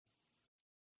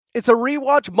It's a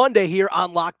rewatch Monday here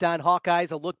on Locked On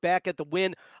Hawkeyes. A look back at the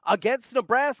win against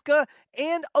Nebraska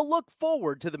and a look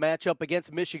forward to the matchup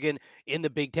against Michigan in the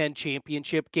Big Ten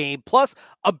championship game. Plus,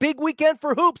 a big weekend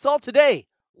for hoops all today.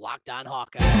 Locked On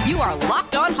Hawkeyes. You are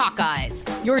Locked On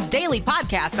Hawkeyes, your daily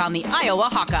podcast on the Iowa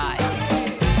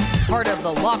Hawkeyes. Part of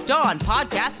the Locked On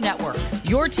Podcast Network,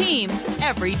 your team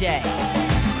every day.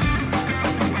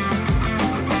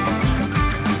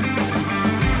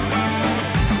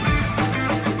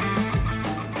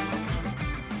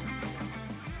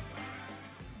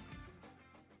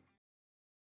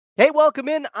 Hey, welcome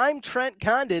in. I'm Trent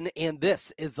Condon, and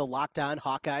this is the Locked On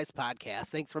Hawkeyes podcast.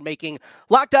 Thanks for making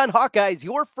Locked On Hawkeyes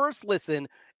your first listen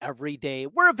every day.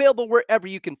 We're available wherever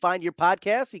you can find your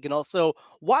podcasts. You can also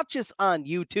watch us on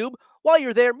YouTube. While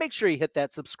you're there, make sure you hit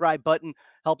that subscribe button.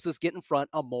 Helps us get in front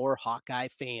of more Hawkeye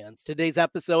fans. Today's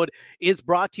episode is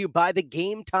brought to you by the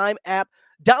Game Time app.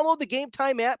 Download the Game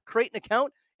Time app, create an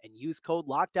account, and use code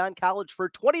LOCKEDONCollege for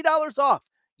 $20 off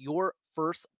your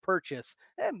first purchase.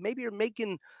 And maybe you're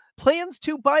making plans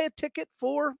to buy a ticket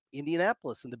for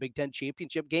Indianapolis in the Big Ten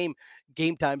championship game.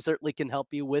 Game Time certainly can help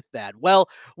you with that. Well,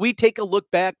 we take a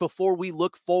look back before we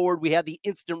look forward. We had the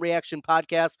Instant Reaction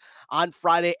podcast on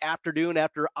Friday afternoon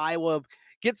after Iowa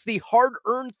gets the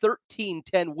hard-earned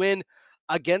 13-10 win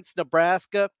against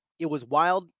Nebraska. It was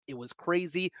wild. It was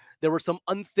crazy. There were some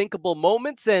unthinkable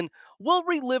moments, and we'll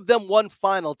relive them one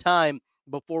final time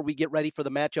before we get ready for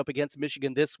the matchup against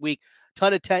Michigan this week.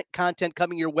 Ton of content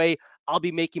coming your way. I'll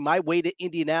be making my way to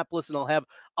Indianapolis, and I'll have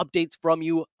updates from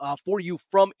you for you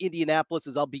from Indianapolis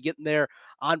as I'll be getting there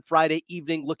on Friday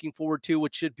evening. Looking forward to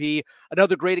which should be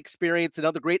another great experience,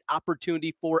 another great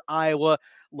opportunity for Iowa.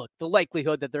 Look, the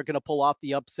likelihood that they're going to pull off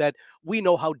the upset, we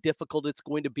know how difficult it's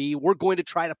going to be. We're going to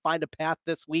try to find a path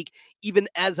this week, even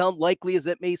as unlikely as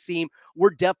it may seem. We're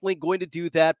definitely going to do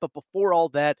that. But before all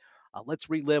that, let's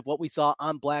relive what we saw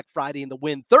on Black Friday in the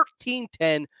win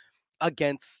 13-10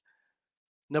 against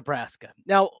Nebraska.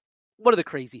 Now, what are the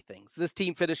crazy things? This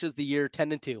team finishes the year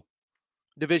 10-2,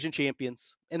 division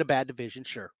champions in a bad division,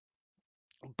 sure.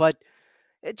 But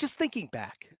just thinking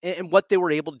back and what they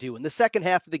were able to do in the second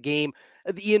half of the game,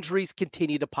 the injuries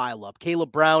continue to pile up.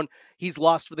 Caleb Brown, he's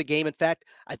lost for the game. In fact,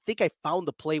 I think I found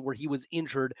the play where he was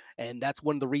injured, and that's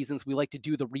one of the reasons we like to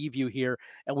do the review here,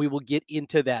 and we will get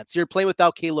into that. So you're playing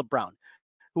without Caleb Brown,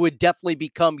 who would definitely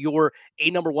become your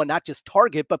number one, not just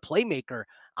target, but playmaker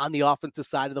on the offensive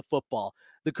side of the football.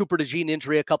 The Cooper DeJean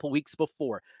injury a couple weeks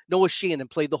before. Noah Shannon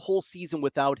played the whole season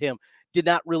without him. Did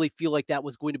not really feel like that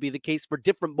was going to be the case for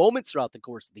different moments throughout the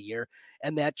course of the year,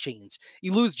 and that changed.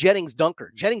 You lose Jennings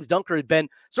Dunker. Jennings Dunker had been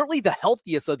certainly the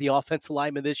healthiest of the offensive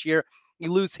linemen this year.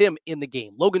 You lose him in the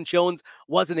game. Logan Jones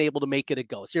wasn't able to make it a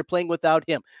go. So you're playing without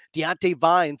him. Deontay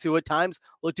Vines, who at times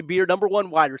looked to be your number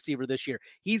one wide receiver this year,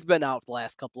 he's been out the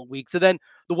last couple of weeks. And then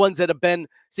the ones that have been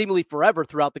seemingly forever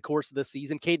throughout the course of the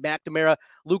season, Cade McNamara,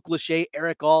 Luke Lachey,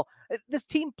 Eric All. This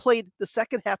team played the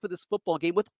second half of this football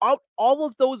game without all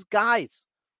of those guys,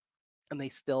 and they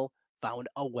still found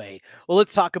a way. Well,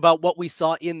 let's talk about what we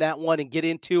saw in that one and get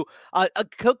into a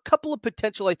couple of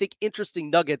potential, I think,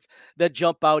 interesting nuggets that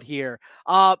jump out here.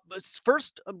 The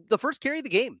first carry of the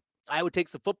game, Iowa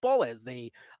takes the football as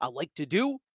they like to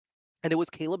do. And it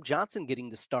was Caleb Johnson getting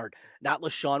the start, not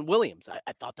LaShawn Williams.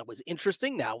 I thought that was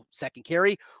interesting. Now, second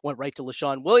carry went right to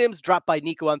LaShawn Williams, dropped by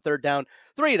Nico on third down,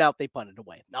 3 and out, they punted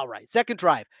away. All right, second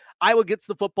drive. Iowa gets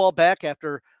the football back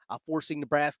after forcing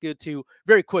Nebraska to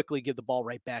very quickly give the ball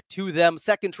right back to them.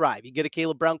 Second drive, you get a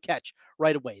Caleb Brown catch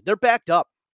right away. They're backed up.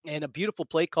 And a beautiful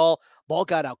play call. Ball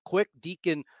got out quick.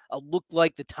 Deacon looked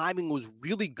like the timing was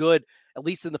really good, at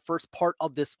least in the first part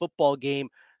of this football game.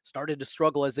 Started to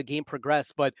struggle as the game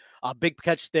progressed, but a big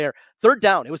catch there. Third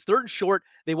down. It was third and short.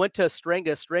 They went to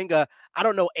Strenga. Strenga, I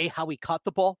don't know, how he caught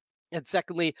the ball, and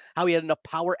secondly, how he had enough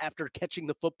power after catching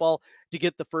the football to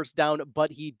get the first down,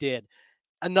 but he did.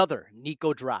 Another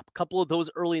Nico drop. A couple of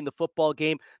those early in the football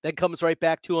game. Then comes right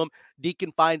back to him.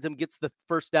 Deacon finds him, gets the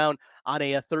first down on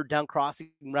a third down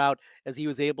crossing route as he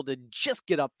was able to just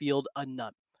get upfield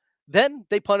enough. Then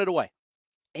they punted away,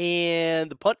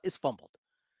 and the punt is fumbled.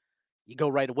 You go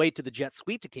right away to the jet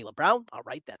sweep to Caleb Brown. All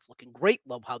right, that's looking great.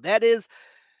 Love how that is.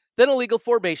 Then illegal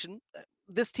formation.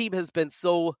 This team has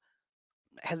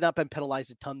not been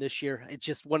penalized a ton this year. It's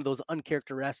just one of those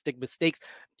uncharacteristic mistakes.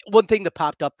 One thing that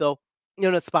popped up, though,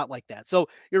 in a spot like that. So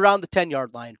you're around the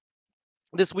 10-yard line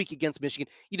this week against Michigan.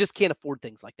 You just can't afford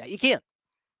things like that. You can't.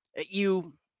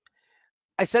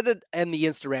 I said it in the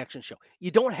Instant Reaction show. You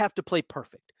don't have to play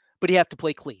perfect, but you have to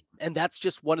play clean. And that's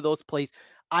just one of those plays.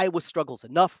 Iowa struggles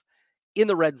enough in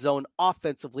the red zone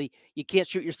offensively. You can't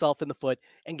shoot yourself in the foot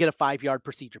and get a 5-yard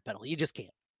procedure penalty. You just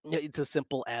can't. It's as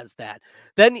simple as that.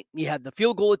 Then you had the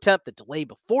field goal attempt, the delay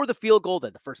before the field goal,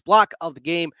 then the first block of the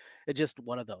game. It's just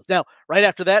one of those. Now, right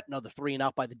after that, another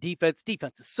 3-and-out by the defense.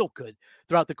 Defense is so good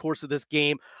throughout the course of this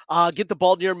game. Get the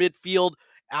ball near midfield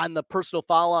on the personal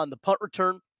foul on the punt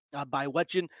return. By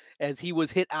Wetchen as he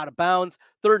was hit out of bounds.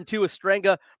 3rd and 2,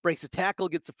 Estrenga breaks a tackle,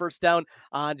 gets the first down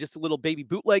on just a little baby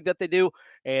bootleg that they do,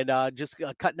 and just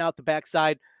cutting out the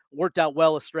backside. Worked out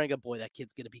well. Estrenga, boy, that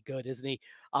kid's going to be good, isn't he?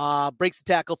 Breaks the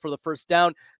tackle for the first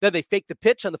down. Then they fake the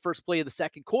pitch on the first play of the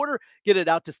second quarter, get it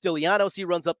out to Stilianos. He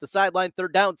runs up the sideline,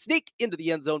 3rd down, sneak into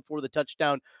the end zone for the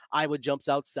touchdown. Iowa jumps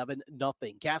out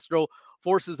 7-0. Castro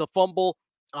forces the fumble.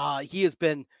 He has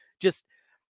been just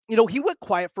he went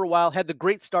quiet for a while, had the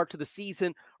great start to the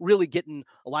season, really getting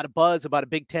a lot of buzz about a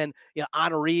Big Ten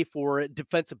honoree for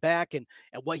defensive back and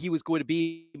what he was going to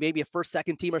be, maybe a first,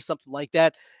 second team or something like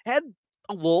that. Had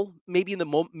a lull maybe in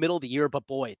the middle of the year, but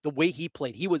boy, the way he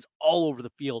played, he was all over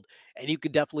the field, and you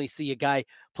could definitely see a guy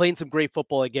playing some great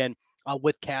football again.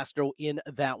 With Castro in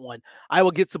that one.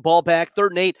 Iowa gets the ball back, 3rd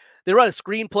and 8. They run a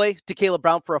screenplay to Caleb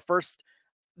Brown for a first.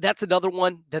 That's another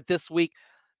one that this week,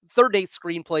 3rd and 8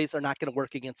 screenplays are not going to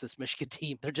work against this Michigan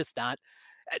team. They're just not.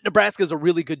 Nebraska is a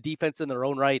really good defense in their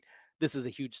own right. This is a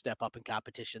huge step up in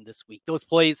competition this week. Those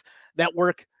plays that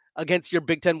work against your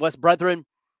Big Ten West brethren,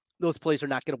 those plays are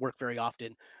not going to work very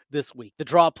often this week. The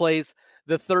draw plays,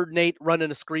 the 3rd and 8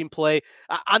 running a screenplay.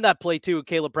 On that play, too,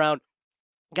 Caleb Brown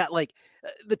got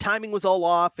the timing was all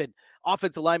off, and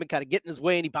offensive lineman kind of getting his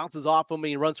way, and he bounces off him, and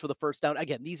he runs for the first down.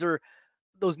 Again, these are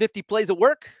those nifty plays that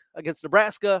work against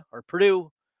Nebraska or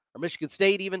Purdue or Michigan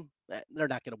State even. They're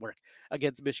not going to work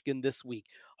against Michigan this week.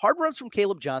 Hard runs from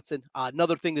Caleb Johnson.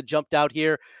 Another thing that jumped out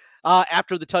here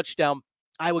after the touchdown.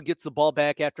 Iowa gets the ball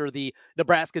back after the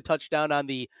Nebraska touchdown on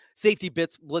the safety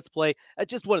blitz play.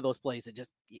 Just one of those plays that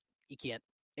just you can't.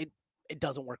 It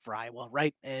doesn't work for Iowa,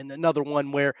 right? And another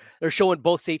one where they're showing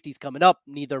both safeties coming up.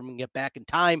 Neither of them get back in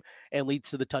time and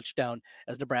leads to the touchdown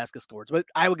as Nebraska scores. But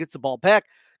Iowa gets the ball back.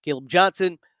 Caleb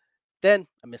Johnson. Then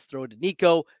a missed throw to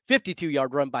Nico,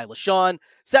 52-yard run by LaShawn,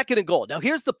 2nd and goal. Now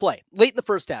here's the play late in the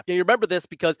first half. Now you remember this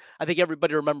because I think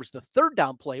everybody remembers the 3rd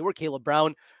down play where Caleb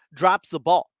Brown drops the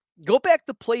ball. Go back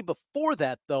the play before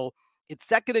that, though. It's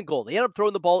 2nd and goal. They end up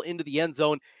throwing the ball into the end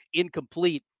zone,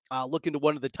 incomplete, looking to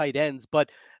one of the tight ends,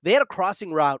 but they had a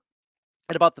crossing route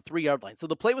at about the 3-yard line. So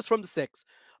the play was from the 6.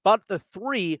 About the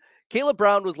 3, Caleb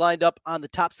Brown was lined up on the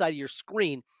top side of your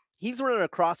screen. He's running a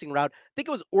crossing route. I think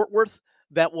it was Ortworth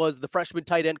that was the freshman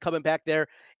tight end coming back there,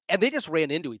 and they just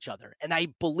ran into each other. And I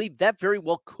believe that very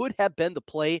well could have been the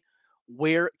play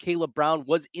where Caleb Brown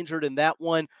was injured in that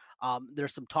one.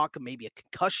 There's some talk of maybe a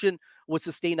concussion was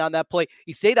sustained on that play.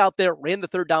 He stayed out there, ran the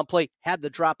 3rd down play, had the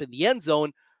drop in the end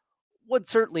zone. Would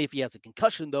certainly, if he has a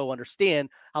concussion, though, understand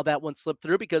how that one slipped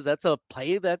through because that's a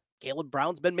play that Caleb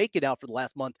Brown's been making out for the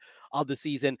last month of the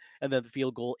season, and then the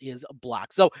field goal is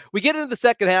blocked. So we get into the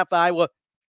second half. Iowa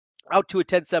out to a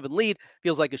 10-7 lead.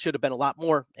 Feels like it should have been a lot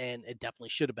more, and it definitely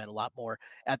should have been a lot more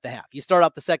at the half. You start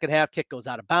out the second half, kick goes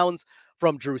out of bounds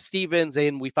from Drew Stevens,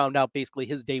 and we found out basically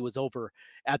his day was over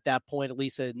at that point, at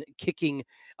least in kicking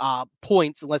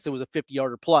points, unless it was a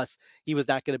 50-yarder plus. He was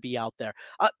not going to be out there.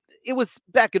 It was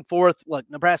back and forth. Look,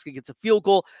 Nebraska gets a field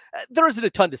goal. There isn't a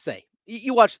ton to say.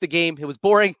 You watched the game. It was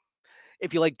boring.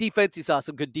 If you like defense, you saw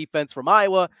some good defense from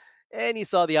Iowa, and you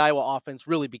saw the Iowa offense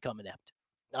really become inept.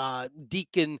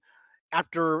 Deacon,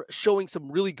 after showing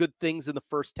some really good things in the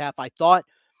first half, I thought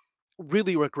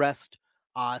really regressed.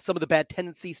 Some of the bad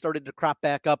tendencies started to crop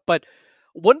back up. But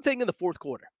one thing in the fourth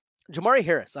quarter, Jamari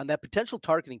Harris on that potential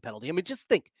targeting penalty. I mean, just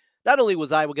think, not only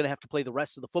was Iowa going to have to play the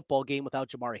rest of the football game without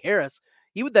Jamari Harris,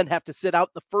 he would then have to sit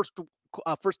out the first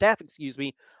half,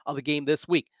 of the game this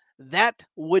week. That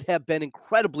would have been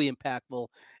incredibly impactful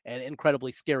and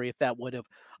incredibly scary if that would have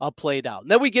played out.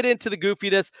 And then we get into the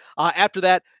goofiness. After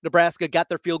that, Nebraska got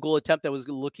their field goal attempt that was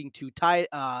looking to take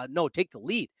the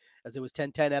lead, as it was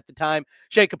 10-10 at the time.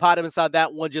 Shea Kapotamus on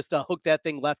that one, just hooked that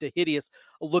thing left, a hideous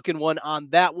looking one on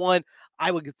that one.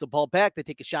 Iowa gets the ball back. They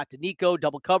take a shot to Nico,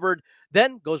 double covered,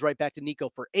 then goes right back to Nico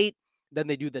for 8. Then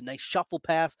they do the nice shuffle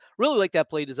pass. Really like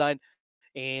that play design,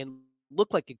 and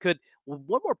looked like it could, with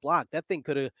one more block, that thing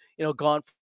could have, gone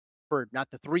for not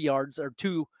the 3 yards or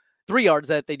 3 yards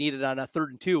that they needed on a 3rd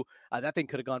and 2. That thing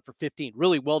could have gone for 15.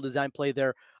 Really well-designed play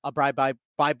there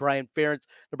by Brian Ferentz.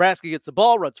 Nebraska gets the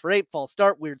ball, runs for 8, false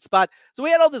start, weird spot. So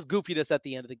we had all this goofiness at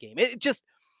the end of the game. It just,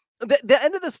 the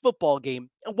end of this football game,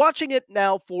 watching it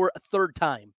now for a third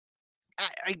time,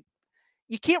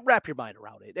 you can't wrap your mind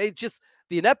around it. It's just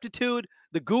the ineptitude,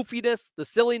 the goofiness, the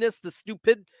silliness, the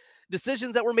stupid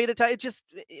decisions that were made at times.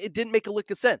 It didn't make a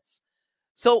lick of sense.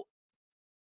 So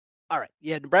All right.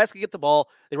 Yeah, Nebraska get the ball.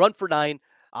 They run for 9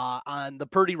 on the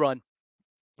Purdy run.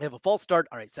 They have a false start.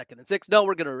 All right, 2nd and 6. No,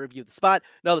 we're going to review the spot.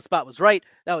 No, the spot was right.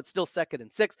 Now it's still 2nd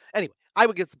and 6. Anyway,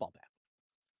 Iowa gets the ball back.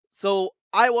 So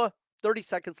Iowa, 30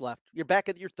 seconds left. You're back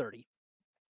at your 30.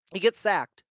 He gets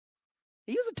sacked.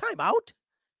 He used a timeout.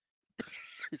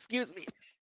 Excuse me.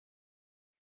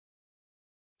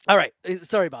 All right.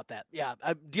 Sorry about that. Yeah,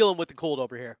 I'm dealing with the cold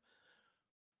over here.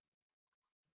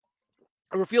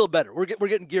 We're feeling better. We're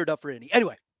getting geared up for Indy.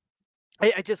 Anyway,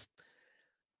 I just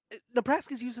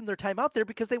Nebraska's using their timeout there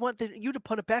because they want you to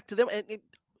punt it back to them,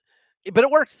 but it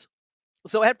works.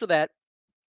 So after that,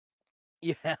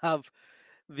 you have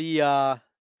the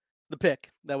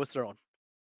pick that was thrown,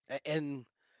 and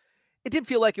it did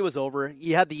feel like it was over.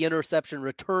 You had the interception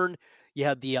return. You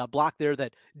had the block there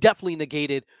that definitely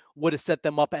negated would have set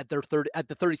them up at the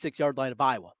 36-yard line of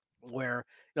Iowa, where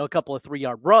a couple of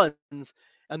 3-yard runs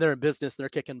and they're in business. They're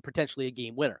kicking potentially a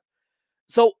game winner.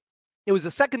 So it was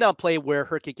the second down play where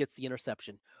Herkitt gets the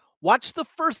interception. Watch the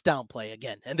first down play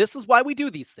again, and this is why we do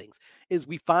these things: is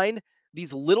we find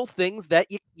these little things that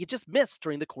you just miss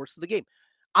during the course of the game.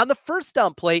 On the first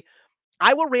down play,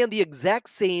 Iowa ran the exact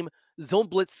same zone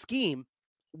blitz scheme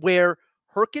where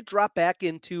Herkitt dropped back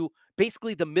into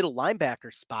basically the middle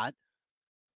linebacker spot.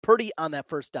 Purdy on that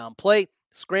first down play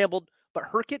scrambled, but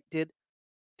Herkitt did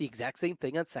the exact same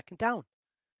thing on second down.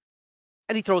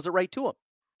 And he throws it right to him.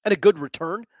 And a good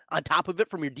return on top of it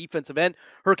from your defensive end.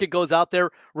 Herkitt goes out there,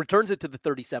 returns it to the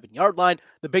 37-yard line.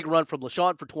 The big run from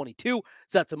LaShawn for 22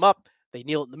 sets him up. They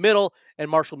kneel it in the middle, and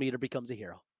Marshall Meter becomes a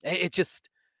hero. It's just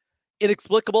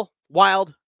inexplicable,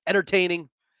 wild, entertaining.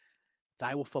 It's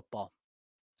Iowa football.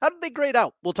 How did they grade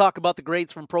out? We'll talk about the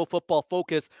grades from Pro Football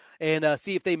Focus and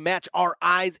see if they match our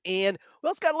eyes. And we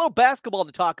also got a little basketball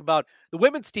to talk about. The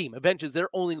women's team avenges their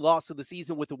only loss of the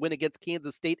season with a win against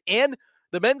Kansas State, and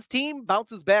the men's team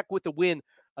bounces back with a win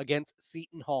against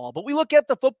Seton Hall. But we look at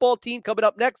the football team coming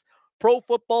up next. Pro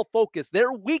Football Focus,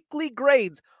 their weekly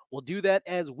grades. We'll do that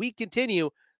as we continue.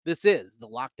 This is the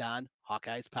Locked On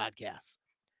Hawkeyes podcast.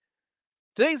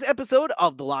 Today's episode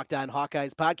of the Locked On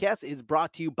Hawkeyes podcast is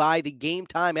brought to you by the Game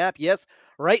Time app. Yes,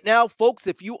 right now, folks,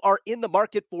 if you are in the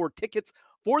market for tickets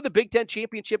for the Big Ten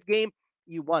Championship game,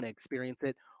 you want to experience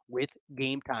it with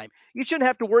Game Time. You shouldn't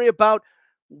have to worry about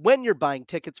when you're buying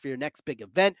tickets for your next big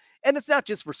event. And it's not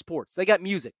just for sports. They got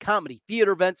music, comedy,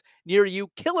 theater events near you,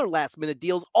 killer last-minute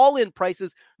deals, all-in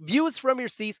prices, views from your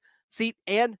seat,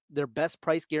 and their best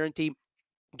price guarantee.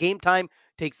 Game Time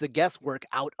takes the guesswork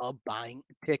out of buying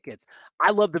tickets.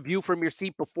 I love the view from your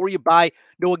seat before you buy.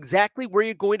 Know exactly where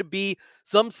you're going to be.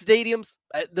 Some stadiums,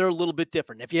 they're a little bit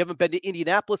different. If you haven't been to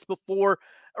Indianapolis before,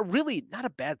 really not a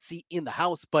bad seat in the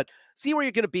house, but see where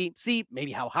you're going to be. See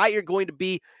maybe how high you're going to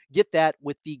be. Get that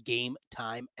with the Game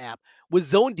Time app. With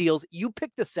zone deals, you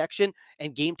pick the section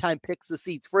and Game Time picks the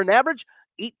seats. For an average,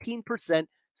 18%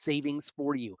 savings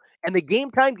for you. And the Game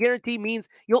Time guarantee means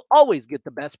you'll always get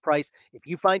the best price. If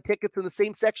you find tickets in the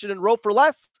same section and row for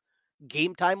less,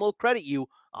 Game Time will credit you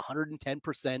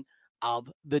 110%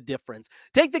 of the difference.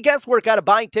 Take the guesswork out of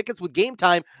buying tickets with Game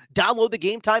Time. Download the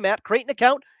Game Time app, create an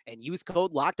account, and use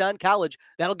code LOCKEDONCollege.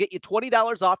 That'll get you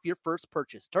 $20 off your first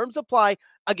purchase. Terms apply.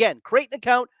 Again, create an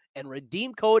account and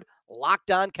redeem code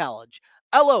LOCKEDONCollege.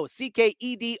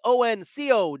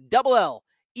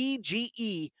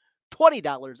 LOCKEDONCOLLEGE.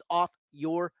 $20 off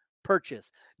your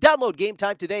purchase. Download Game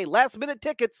Time today. Last minute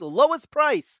tickets, lowest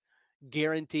price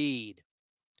guaranteed.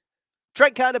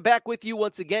 Trent Condon back with you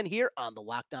once again here on the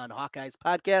Locked On Hawkeyes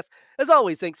podcast. As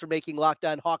always, thanks for making Locked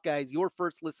On Hawkeyes your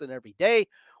first listen every day.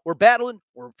 We're battling,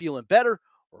 we're feeling better,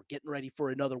 we're getting ready for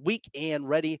another week and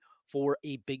ready for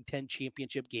a Big Ten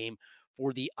championship game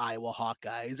for the Iowa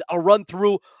Hawkeyes. A run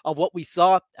through of what we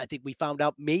saw. I think we found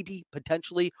out maybe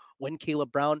potentially when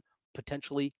Caleb Brown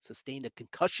potentially sustained a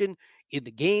concussion in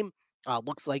the game.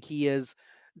 Looks like he is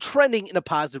trending in a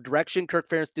positive direction. Kirk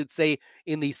Ferentz did say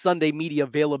in the Sunday media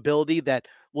availability that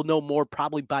we'll know more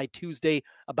probably by Tuesday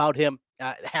about him.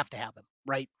 Have to have him,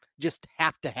 right? Just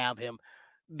have to have him.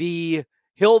 The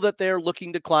hill that they're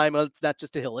looking to climb, it's not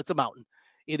just a hill, it's a mountain.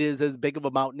 It is as big of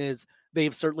a mountain as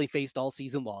they've certainly faced all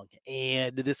season long.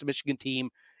 And this Michigan team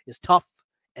is tough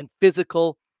and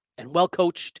physical and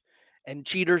well-coached and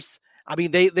cheaters. I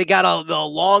mean, they got a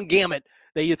long gamut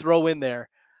that you throw in there.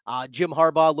 Jim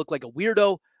Harbaugh looked like a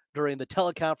weirdo during the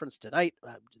teleconference tonight.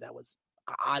 That was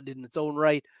odd in its own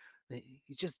right.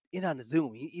 He's just in on a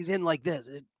Zoom. He's in like this,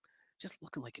 just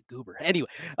looking like a goober. Anyway,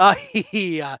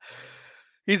 he's a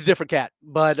different cat,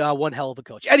 but one hell of a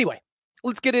coach. Anyway,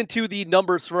 let's get into the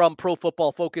numbers from Pro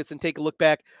Football Focus and take a look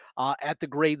back at the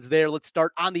grades there. Let's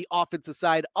start on the offensive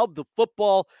side of the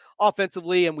football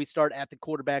offensively, and we start at the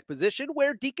quarterback position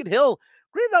where Deacon Hill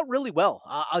graded out really well.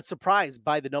 A surprise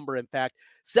by the number, in fact,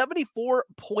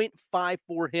 74.5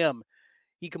 for him.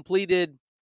 He completed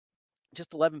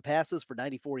just 11 passes for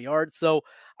 94 yards. So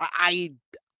I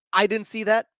I didn't see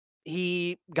that.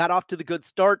 He got off to the good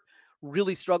start,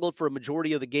 really struggled for a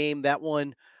majority of the game. That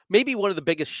one, maybe one of the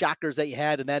biggest shockers that you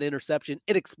had in that interception.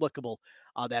 Inexplicable,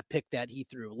 that pick that he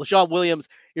threw. LaShawn Williams,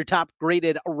 your top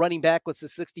graded running back, was a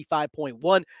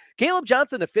 65.1. Caleb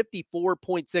Johnson, a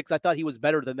 54.6. I thought he was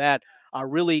better than that.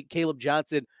 Really, Caleb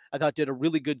Johnson, I thought, did a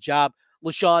really good job.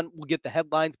 LaShawn will get the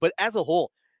headlines, but as a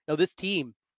whole, this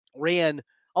team ran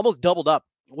almost doubled up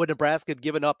what Nebraska had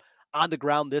given up on the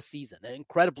ground this season. An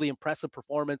incredibly impressive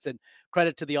performance, and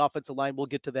credit to the offensive line. We'll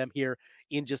get to them here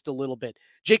in just a little bit.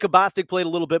 Jacob Bostic played a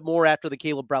little bit more after the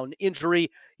Caleb Brown injury.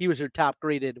 He was your top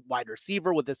graded wide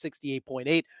receiver with a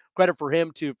 68.8. Credit for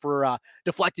him for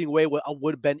deflecting away what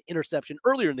would have been interception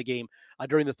earlier in the game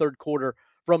during the third quarter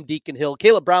from Deacon Hill.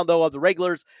 Caleb Brown, though, of the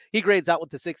regulars, he grades out with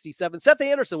the 67. Seth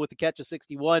Anderson with the catch of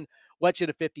 61. Wetch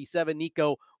at a 57.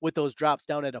 Nico with those drops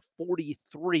down at a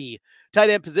 43.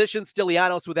 Tight end position,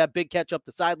 Stilianos with that big catch up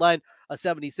the sideline, a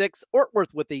 76.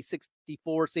 Ortworth with a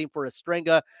 64. Same for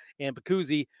Estrenga. And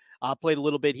Bacuzzi played a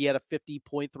little bit. He had a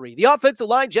 50.3. The offensive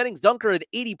line, Jennings Dunker at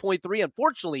 80.3.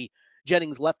 Unfortunately,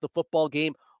 Jennings left the football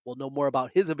game. We'll know more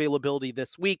about his availability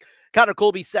this week. Connor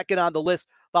Colby second on the list,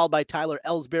 followed by Tyler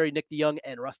Ellsbury, Nick DeYoung,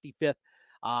 and Rusty fifth,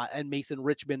 and Mason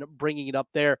Richmond bringing it up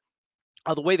there.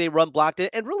 The way they run blocked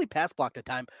it and really pass blocked at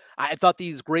time. I thought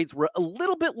these grades were a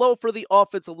little bit low for the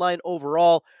offensive line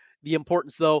overall. The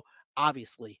importance, though,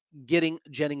 obviously, getting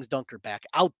Jennings Dunker back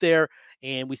out there.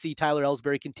 And we see Tyler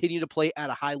Ellsbury continue to play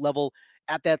at a high level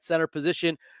at that center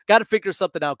position. Got to figure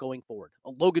something out going forward.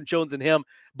 Logan Jones and him,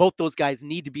 both those guys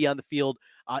need to be on the field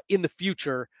in the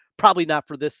future. Probably not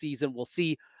for this season. We'll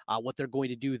see what they're going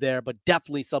to do there, but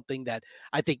definitely something that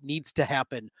I think needs to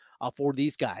happen for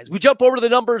these guys. We jump over to the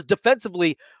numbers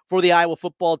defensively for the Iowa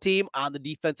football team. On the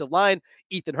defensive line,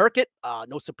 Ethan Herkett,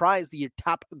 no surprise, the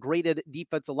top graded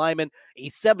defensive lineman, a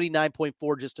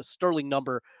 79.4, just a sterling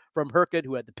number from Herkett,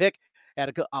 who had the pick. Had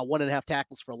a 1.5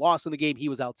 tackles for loss in the game. He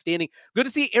was outstanding. Good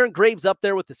to see Aaron Graves up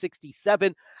there with the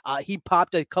 67. He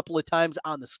popped a couple of times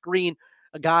on the screen.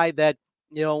 A guy that,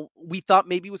 we thought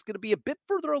maybe was going to be a bit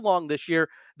further along this year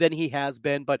than he has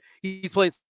been, but he's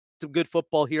playing some good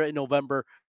football here in November.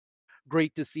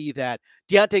 Great to see that.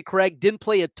 Deontay Craig didn't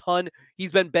play a ton.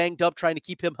 He's been banged up, trying to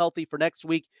keep him healthy for next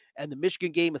week. And the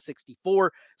Michigan game is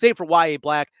 64. Same for Y.A.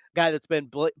 Black, guy that's been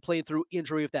playing through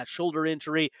injury with that shoulder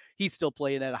injury. He's still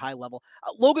playing at a high level.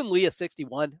 Logan Lee is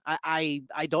 61. I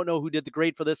don't know who did the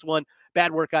grade for this one.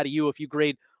 Bad work out of you if you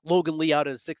grade Logan Lee out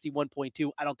at a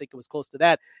 61.2. I don't think it was close to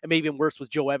that. And maybe even worse was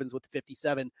Joe Evans with the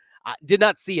 57. Did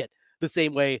not see it the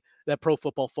same way that Pro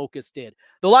Football Focus did.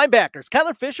 The linebackers,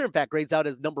 Kyler Fisher, in fact, grades out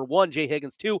as number 1, Jay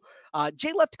Higgins 2.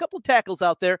 Jay left a couple of tackles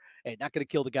out there. Hey, not going to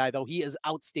kill the guy, though. He is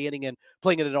outstanding and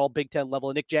playing at an all Big Ten level.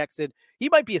 And Nick Jackson, he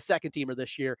might be a second teamer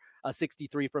this year,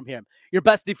 63 from him. Your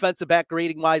best defensive back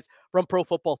grading-wise from Pro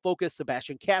Football Focus,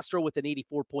 Sebastian Castro with an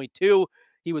 84.2.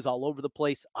 He was all over the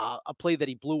place. A play that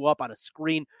he blew up on a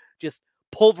screen, just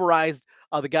pulverized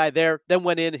the guy there, then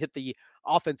went in, hit the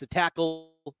offensive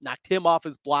tackle, knocked him off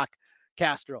his block.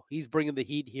 Castro, he's bringing the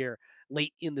heat here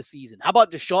late in the season. How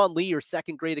about Deshaun Lee, your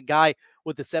second graded guy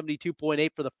with the 72.8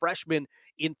 for the freshman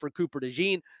in for Cooper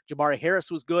DeJean. Jamari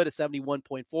Harris was good, a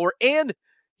 71.4, and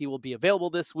he will be available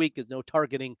this week. There's no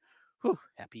targeting. Whew,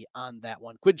 happy on that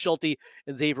one. Quinn Schulte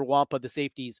and Xavier Wampa, the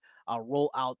safeties,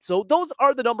 roll out. So those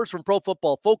are the numbers from Pro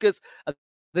Football Focus. I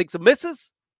think some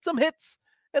misses, some hits,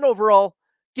 and overall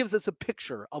gives us a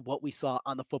picture of what we saw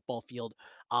on the football field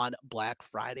on Black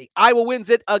Friday. Iowa wins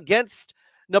it against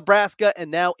Nebraska,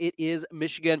 and now it is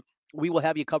Michigan. We will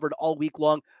have you covered all week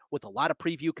long with a lot of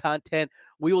preview content.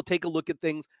 We will take a look at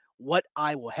things, what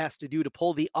Iowa has to do to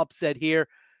pull the upset here.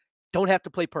 Don't have to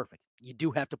play perfect. You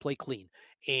do have to play clean,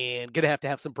 and going to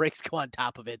have some breaks go on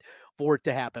top of it for it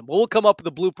to happen. But we'll come up with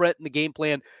the blueprint and the game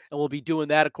plan, and we'll be doing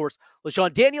that. Of course,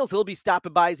 LaShawn Daniels, he'll be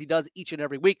stopping by as he does each and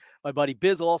every week. My buddy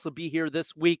Biz will also be here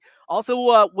this week.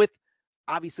 Also, with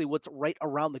obviously what's right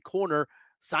around the corner,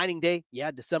 signing day. Yeah,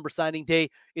 December signing day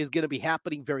is going to be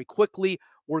happening very quickly.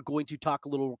 We're going to talk a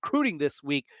little recruiting this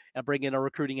week and bring in a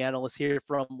recruiting analyst here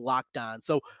from Locked On.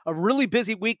 So a really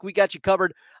busy week. We got you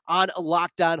covered on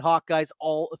Locked On Hawkeyes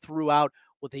all throughout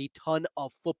with a ton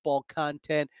of football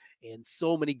content and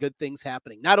so many good things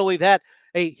happening. Not only that,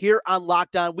 hey, here on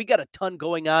Locked On, we got a ton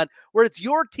going on where it's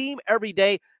your team every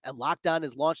day, and Locked On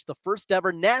has launched the first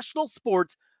ever national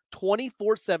sports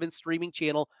 24/7 streaming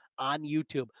channel on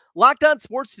YouTube. Locked On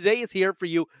Sports Today is here for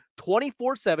you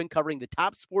 24/7, covering the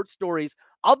top sports stories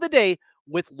of the day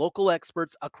with local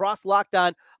experts across Locked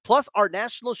On, plus our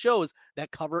national shows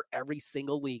that cover every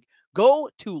single league. Go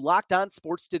to Locked On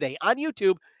Sports Today on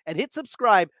YouTube and hit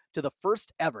subscribe to the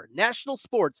first ever national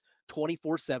sports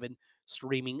 24/7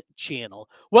 streaming channel.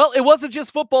 Well, it wasn't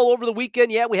just football over the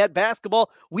weekend. Yeah, we had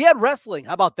basketball. We had wrestling.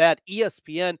 How about that?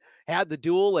 ESPN had the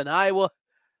duel in Iowa.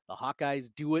 The Hawkeyes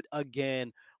do it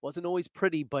again. Wasn't always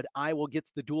pretty, but Iowa gets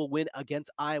the dual win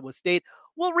against Iowa State.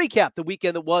 We'll recap the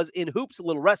weekend that was in hoops, a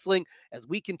little wrestling as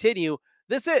we continue.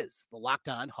 This is the Locked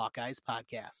On Hawkeyes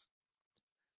podcast.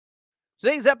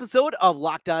 Today's episode of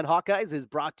Locked On Hawkeyes is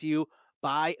brought to you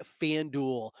by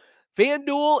FanDuel.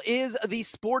 FanDuel is the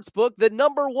sports book, the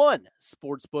number one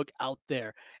sports book out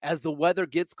there. As the weather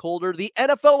gets colder, the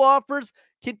NFL offers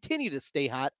continue to stay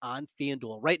hot on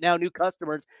FanDuel. Right now, new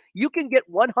customers, you can get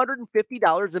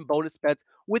 $150 in bonus bets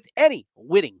with any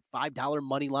winning $5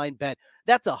 money line bet.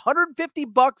 That's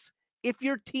 $150 if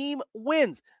your team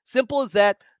wins. Simple as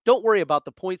that. Don't worry about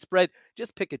the point spread.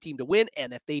 Just pick a team to win,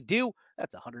 and if they do,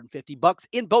 that's $150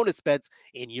 in bonus bets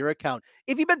in your account.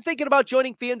 If you've been thinking about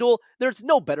joining FanDuel, there's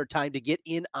no better time to get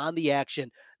in on the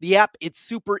action. The app, it's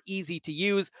super easy to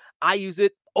use. I use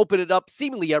it, open it up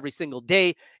seemingly every single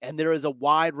day, and there is a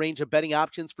wide range of betting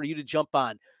options for you to jump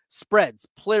on. Spreads,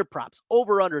 player props,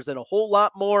 over-unders, and a whole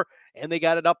lot more. And they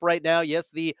got it up right now. Yes,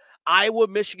 the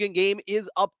Iowa-Michigan game is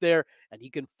up there, and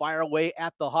you can fire away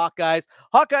at the Hawkeyes.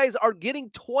 Hawkeyes are getting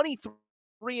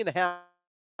 23.5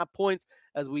 points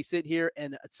as we sit here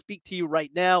and speak to you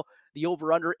right now. The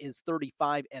over-under is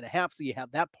 35.5, so you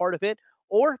have that part of it.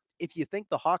 Or if you think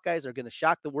the Hawkeyes are going to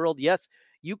shock the world, yes,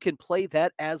 you can play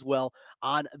that as well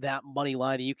on that money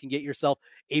line, and you can get yourself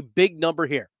a big number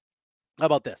here. How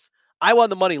about this? Iowa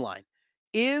on the money line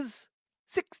is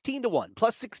 16-1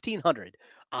 plus 1,600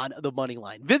 on the money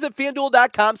line. Visit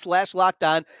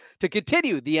FanDuel.com/lockedon to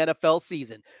continue the NFL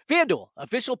season. FanDuel,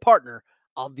 official partner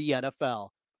of the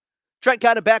NFL. Trent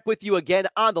Condon back with you again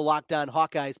on the Locked On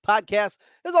Hawkeyes podcast.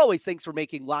 As always, thanks for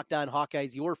making Locked On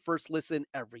Hawkeyes your first listen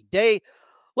every day.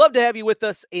 Love to have you with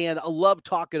us, and I love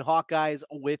talking Hawkeyes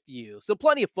with you. So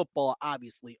plenty of football,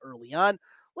 obviously, early on.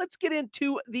 Let's get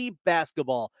into the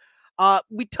basketball.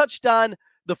 We touched on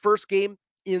the first game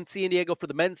in San Diego for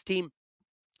the men's team,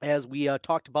 as we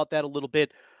talked about that a little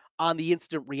bit on the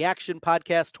Instant Reaction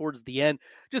podcast towards the end.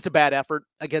 Just a bad effort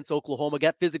against Oklahoma.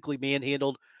 Got physically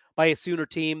manhandled by a Sooner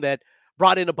team that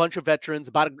brought in a bunch of veterans,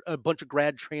 about a bunch of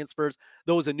grad transfers.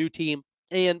 Though it was a new team.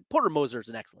 And Porter Moser is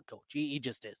an excellent coach. He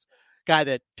just is. Guy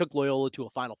that took Loyola to a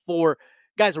Final Four.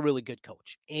 Guy's a really good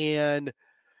coach. And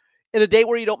in a day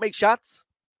where you don't make shots,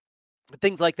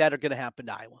 things like that are going to happen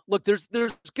to Iowa. Look, there's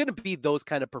going to be those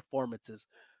kind of performances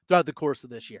throughout the course of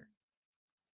this year.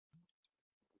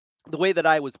 The way that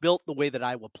Iowa's built, the way that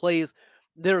Iowa plays,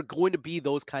 there are going to be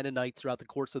those kind of nights throughout the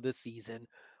course of this season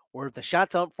where if the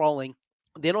shots aren't falling,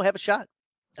 they don't have a shot.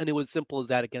 And it was simple as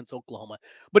that against Oklahoma.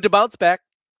 But to bounce back,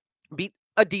 beat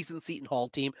a decent Seton Hall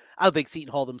team. I don't think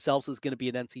Seton Hall themselves is going to be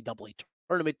an NCAA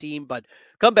tournament team, but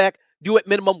come back, do at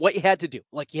minimum what you had to do.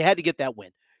 Like, you had to get that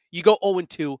win. You go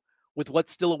 0-2 with what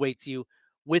still awaits you,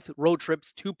 with road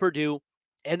trips to Purdue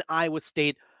and Iowa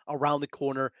State around the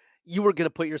corner. You were going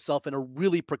to put yourself in a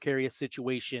really precarious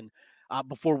situation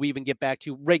before we even get back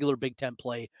to regular Big Ten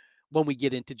play when we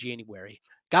get into January.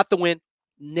 Got the win,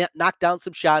 knocked down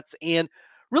some shots, and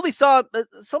really saw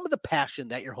some of the passion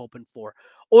that you're hoping for.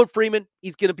 Owen Freeman,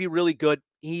 he's going to be really good.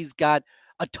 He's got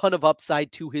a ton of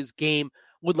upside to his game.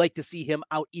 Would like to see him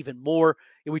out even more.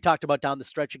 And we talked about down the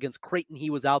stretch against Creighton. He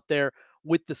was out there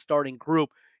with the starting group.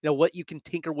 You know, what you can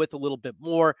tinker with a little bit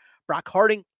more. Brock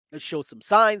Harding, show some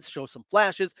signs, show some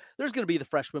flashes. There's going to be the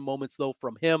freshman moments, though,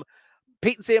 from him.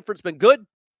 Peyton Sanford's been good.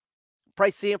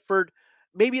 Bryce Sanford,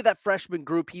 maybe that freshman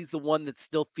group, he's the one that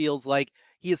still feels like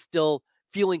he is still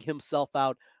feeling himself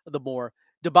out the more.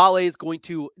 DeBale is going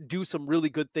to do some really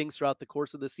good things throughout the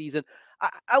course of the season.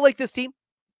 I like this team.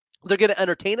 They're going to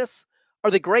entertain us. Are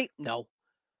they great? No.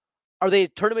 Are they a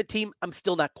tournament team? I'm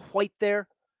still not quite there.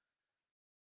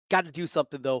 Got to do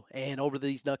something, though. And over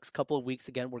these next couple of weeks,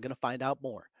 again, we're going to find out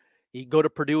more. You go to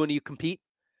Purdue and you compete.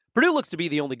 Purdue looks to be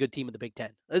the only good team in the Big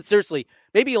Ten. Seriously,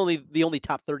 maybe the only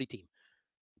top 30 team.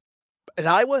 And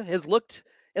Iowa has looked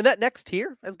in that next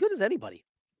tier as good as anybody.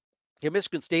 Yeah,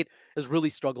 Michigan State has really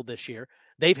struggled this year.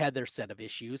 They've had their set of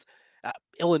issues.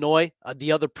 Illinois,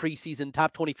 the other preseason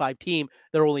top 25 team,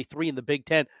 they're only 3 in the Big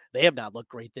Ten. They have not looked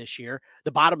great this year.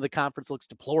 The bottom of the conference looks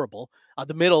deplorable.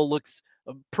 The middle looks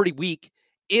pretty weak.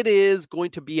 It is going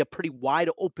to be a pretty wide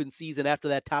open season after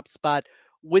that top spot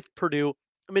with Purdue.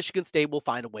 Michigan State will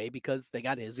find a way because they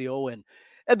got Izzo and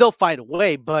they'll find a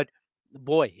way. But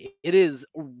boy, it is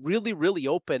really, really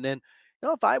open. And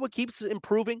if Iowa keeps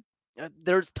improving,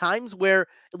 there's times where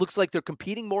it looks like they're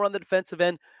competing more on the defensive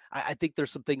end. I think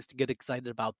there's some things to get excited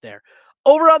about there.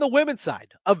 Over on the women's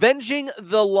side, avenging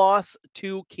the loss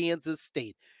to Kansas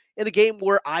State in a game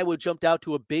where Iowa jumped out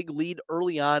to a big lead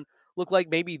early on. Looked like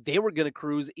maybe they were going to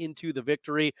cruise into the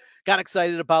victory. Got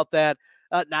excited about that.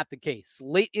 Not the case.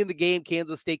 Late in the game,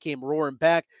 Kansas State came roaring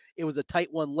back. It was a tight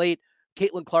one late.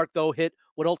 Caitlin Clark, though, hit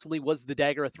what ultimately was the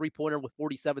dagger, a three-pointer with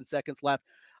 47 seconds left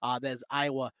as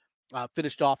Iowa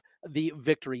finished off the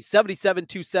victory.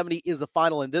 77-70 is the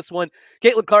final in this one.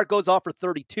 Caitlin Clark goes off for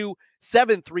 32,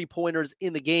 7 3-pointers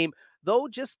in the game, though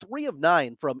just 3 of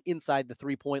 9 from inside the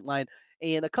three-point line,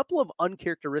 and a couple of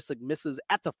uncharacteristic misses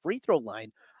at the free throw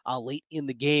line late in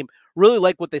the game. Really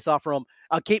like what they saw from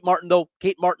Kate Martin, though.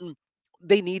 Kate Martin,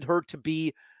 they need her to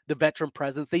be the veteran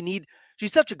presence.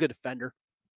 She's such a good defender.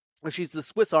 She's the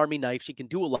Swiss Army knife. She can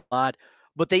do a lot,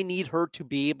 but they need her to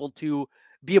be able to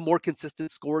be a more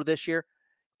consistent scorer this year.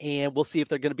 And we'll see if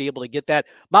they're going to be able to get that.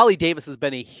 Molly Davis has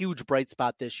been a huge bright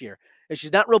spot this year. And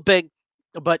she's not real big,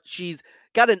 but she's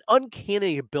got an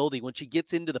uncanny ability when she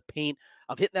gets into the paint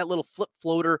of hitting that little flip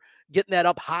floater, getting that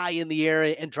up high in the air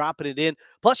and dropping it in.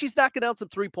 Plus, she's knocking down some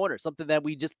three-pointers, something that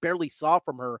we just barely saw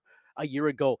from her a year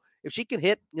ago. If she can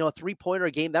hit, a three-pointer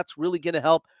a game, that's really going to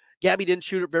help. Gabby didn't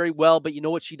shoot it very well, but you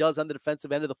know what she does on the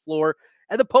defensive end of the floor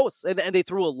and the posts. And they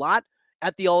threw a lot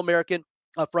at the All-American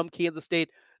from Kansas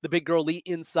State. The big girl Lee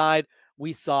inside.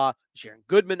 We saw Sharon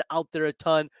Goodman out there a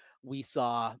ton. We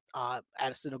saw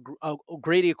Addison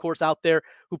O'Grady, of course, out there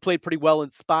who played pretty well in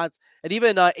spots. And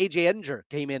even AJ Edinger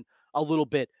came in a little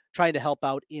bit trying to help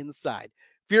out inside.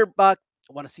 Feuerbach,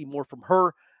 I want to see more from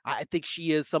her. I think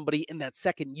she is somebody in that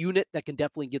second unit that can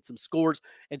definitely get some scores,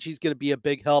 and she's going to be a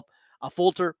big help.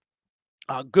 Fulter,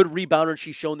 good rebounder.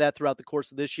 She's shown that throughout the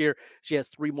course of this year. She has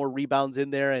 3 more rebounds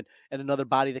in there and another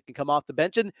body that can come off the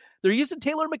bench. And they're using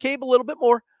Taylor McCabe a little bit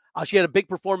more. She had a big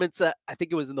performance. I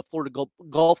think it was in the Florida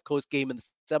Gulf Coast game in the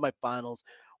semifinals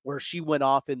where she went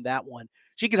off in that one.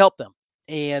 She can help them.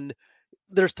 And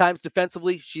there's times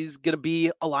defensively she's going to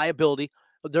be a liability.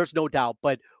 There's no doubt.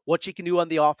 But what she can do on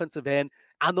the offensive end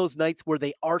on those nights where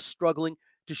they are struggling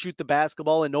to shoot the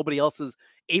basketball and nobody else is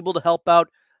able to help out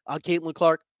Caitlin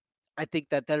Clark, I think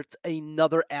that's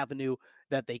another avenue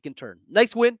that they can turn.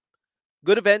 Nice win.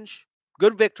 Good avenge.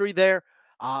 Good victory there.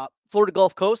 Florida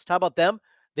Gulf Coast, how about them?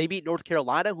 They beat North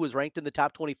Carolina, who was ranked in the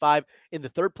top 25 in the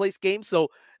third place game. So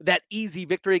that easy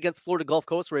victory against Florida Gulf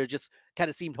Coast, where it just kind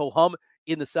of seemed ho-hum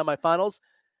in the semifinals,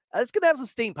 it's going to have some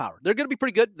staying power. They're going to be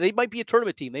pretty good. They might be a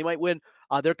tournament team. They might win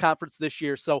their conference this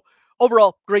year. So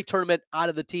overall, great tournament out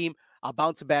of the team,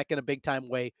 bouncing back in a big-time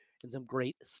way, and some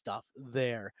great stuff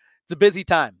there. It's a busy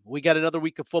time. We got another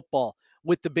week of football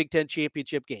with the Big Ten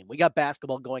championship game. We got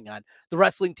basketball going on. The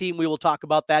wrestling team, we will talk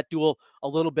about that duel a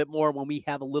little bit more when we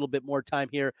have a little bit more time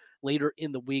here later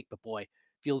in the week. But boy,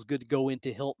 feels good to go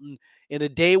into Hilton in a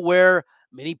day where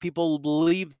many people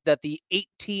believe that the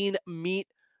 18-meet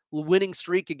winning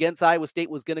streak against Iowa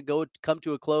State was going to come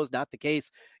to a close. Not the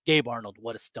case. Gabe Arnold,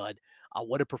 what a stud.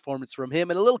 What a performance from him.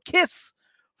 And a little kiss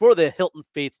for the Hilton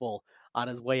faithful on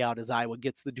his way out as Iowa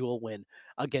gets the dual win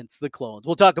against the Clones.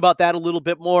 We'll talk about that a little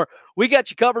bit more. We got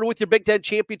you covered with your Big Ten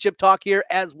championship talk here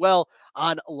as well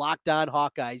on Locked On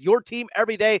Hawkeyes. Your team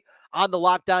every day on the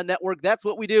Locked On Network. That's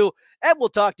what we do. And we'll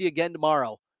talk to you again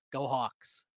tomorrow. Go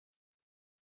Hawks.